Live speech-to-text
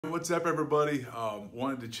What's up, everybody?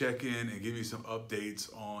 Wanted to check in and give you some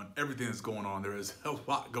updates on everything that's going on. There is a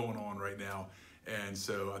lot going on right now, and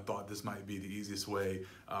so I thought this might be the easiest way.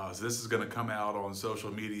 So this is going to come out on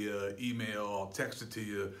social media, email, I'll text it to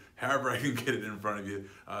you, however I can get it in front of you,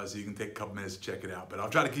 so you can take a couple minutes to check it out. But I'll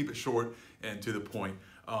try to keep it short and to the point.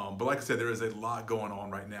 But like I said, there is a lot going on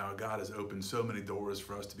right now. God has opened so many doors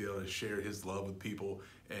for us to be able to share His love with people,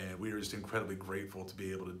 and we are just incredibly grateful to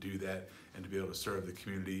be able to do that and to be able to serve the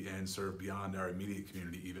community and serve beyond our immediate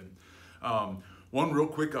community even. One real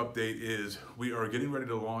quick update is we are getting ready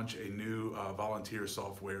to launch a new volunteer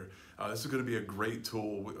software. This is going to be a great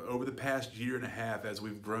tool. Over the past year and a half, as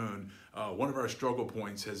we've grown, one of our struggle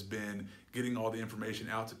points has been getting all the information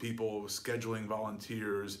out to people, scheduling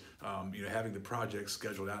volunteers, having the projects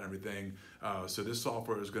scheduled out and everything. So this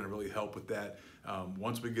software is going to really help with that.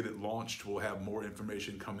 Once we get it launched, we'll have more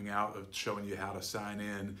information coming out of showing you how to sign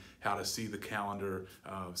in, how to see the calendar,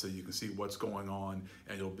 so you can see what's going on,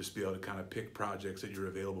 and you'll just be able to kind of pick projects that you're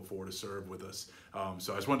available for to serve with us.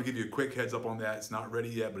 So I just wanted to give you a quick heads up on that. It's not ready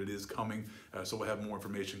yet, but it is coming. So we'll have more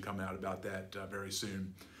information coming out about that very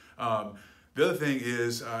soon. The other thing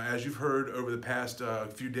is, as you've heard over the past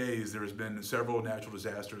few days, there has been several natural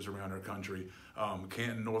disasters around our country.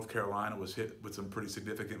 Canton, North Carolina was hit with some pretty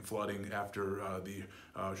significant flooding after the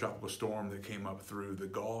tropical storm that came up through the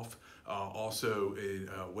Gulf. Also,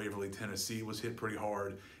 Waverly, Tennessee was hit pretty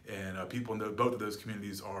hard, and people in both of those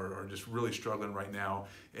communities are just really struggling right now,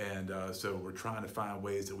 and so we're trying to find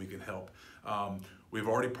ways that we can help. We've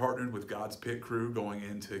already partnered with God's Pit Crew going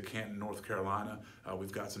into Canton, North Carolina.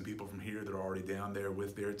 We've got some people from here that are already down there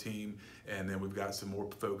with their team, and then we've got some more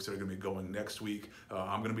folks that are going to be going next week.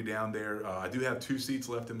 I'm going to be down there. I do have 2 seats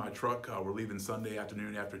left in my truck. We're leaving Sunday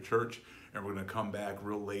afternoon after church, and we're going to come back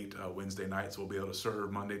real late Wednesday night, so we'll be able to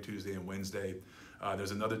serve Monday, Tuesday, and Wednesday.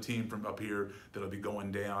 There's another team from up here that'll be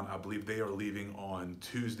going down. I believe they are leaving on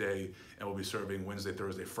Tuesday, and we'll be serving Wednesday,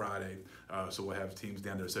 Thursday, Friday. So we'll have teams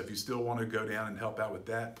down there. So if you still want to go down and help out with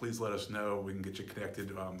that, please let us know. We can get you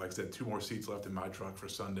connected. Like I said, 2 more seats left in my truck for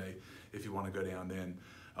Sunday if you want to go down then.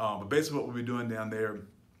 But basically what we'll be doing down there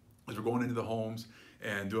is we're going into the homes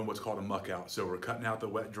and doing what's called a muck out. So we're cutting out the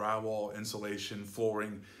wet drywall, insulation,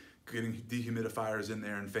 flooring, getting dehumidifiers in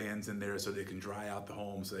there and fans in there so they can dry out the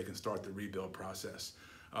home so they can start the rebuild process.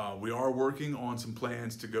 We are working on some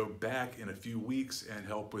plans to go back in a few weeks and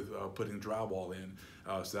help with putting drywall in.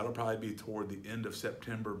 So that'll probably be toward the end of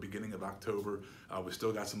September, beginning of October. We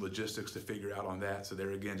still got some logistics to figure out on that. So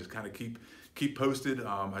there again, just kind of keep posted.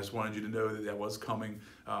 I just wanted you to know that that was coming,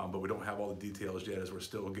 but we don't have all the details yet as we're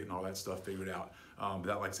still getting all that stuff figured out.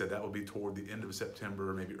 That, like I said, that will be toward the end of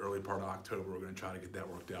September, maybe early part of October. We're going to try to get that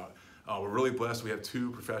worked out. We're really blessed. We have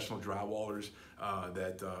 2 professional drywallers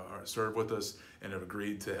that serve with us and have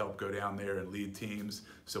agreed to help go down there and lead teams.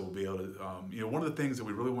 So we'll be able to, one of the things that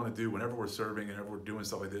we really want to do whenever we're serving and whenever we're doing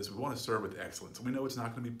stuff like this, we want to serve with excellence. We know it's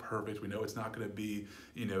not going to be perfect. We know it's not going to be,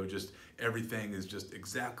 just everything is just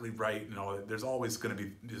exactly right and all that. There's always going to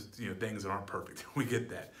be just, things that aren't perfect. We get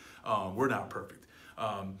that. We're not perfect.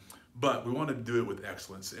 But we want to do it with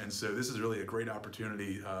excellence. And so this is really a great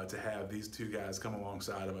opportunity to have these 2 guys come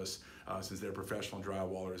alongside of us since they're professional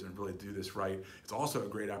drywallers and really do this right. It's also a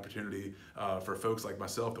great opportunity for folks like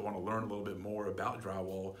myself that want to learn a little bit more about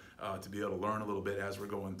drywall to be able to learn a little bit as we're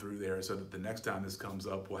going through there so that the next time this comes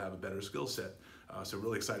up, we'll have a better skill set. So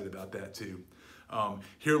really excited about that too.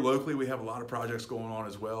 Here locally, we have a lot of projects going on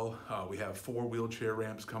as well. We have 4 wheelchair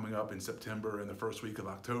ramps coming up in September and the first week of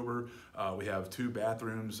October. We have 2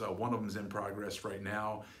 bathrooms. One of them is in progress right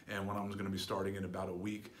now, and one of them is going to be starting in about a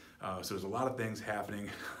week. So there's a lot of things happening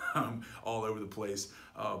all over the place.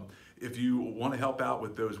 If you want to help out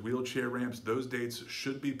with those wheelchair ramps, those dates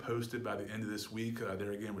should be posted by the end of this week.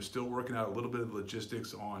 There again, we're still working out a little bit of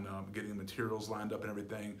logistics on getting materials lined up and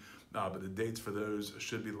everything, but the dates for those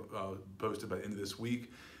should be posted by the end of this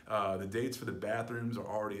week. The dates for the bathrooms are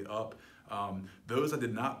already up. Those I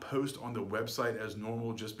did not post on the website as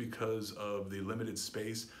normal just because of the limited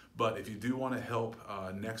space, but if you do want to help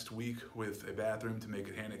next week with a bathroom to make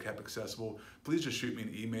it handicap accessible, please just shoot me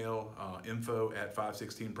an email,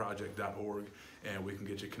 info@516project.org, and we can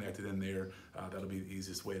get you connected in there. That'll be the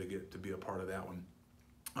easiest way to be a part of that one.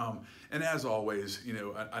 And as always,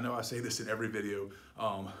 I know I say this in every video,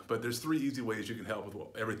 but there's 3 easy ways you can help with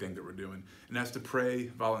everything that we're doing, and that's to pray,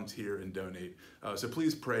 volunteer, and donate. So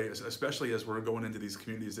please pray, especially as we're going into these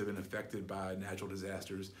communities that have been affected by natural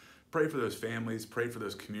disasters. Pray for those families, pray for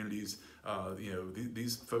those communities.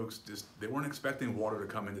 These folks they weren't expecting water to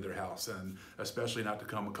come into their house, and especially not to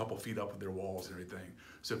come a couple feet up with their walls and everything.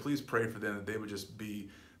 So please pray for them, that they would just be,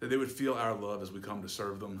 that they would feel our love as we come to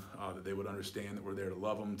serve them, that they would understand that we're there to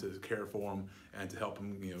love them, to care for them, and to help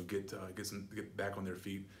them, get back on their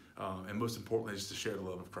feet. And most importantly, just to share the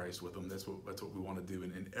love of Christ with them. That's what we want to do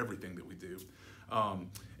in everything that we do.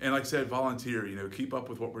 And like I said, volunteer, keep up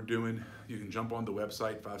with what we're doing. You can jump on the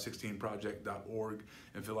website, 516project.org,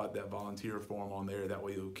 and fill out that volunteer form on there. That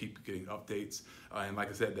way you'll keep getting updates. And like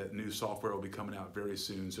I said, that new software will be coming out very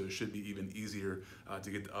soon, so it should be even easier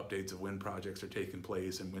to get the updates of when projects are taking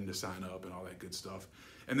place and when to sign up and all that good stuff.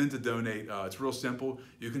 And then to donate, it's real simple.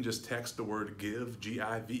 You can just text the word GIVE,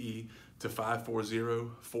 G-I-V-E, to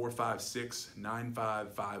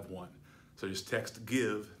 540-456-9551. So just text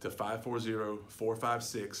GIVE to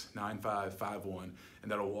 540-456-9551,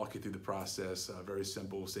 and that'll walk you through the process. Very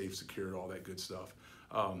simple, safe, secure, all that good stuff.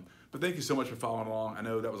 But thank you so much for following along. I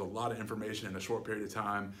know that was a lot of information in a short period of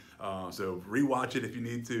time, so rewatch it if you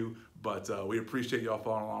need to. But we appreciate y'all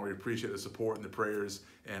following along. We appreciate the support and the prayers,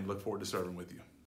 and look forward to serving with you.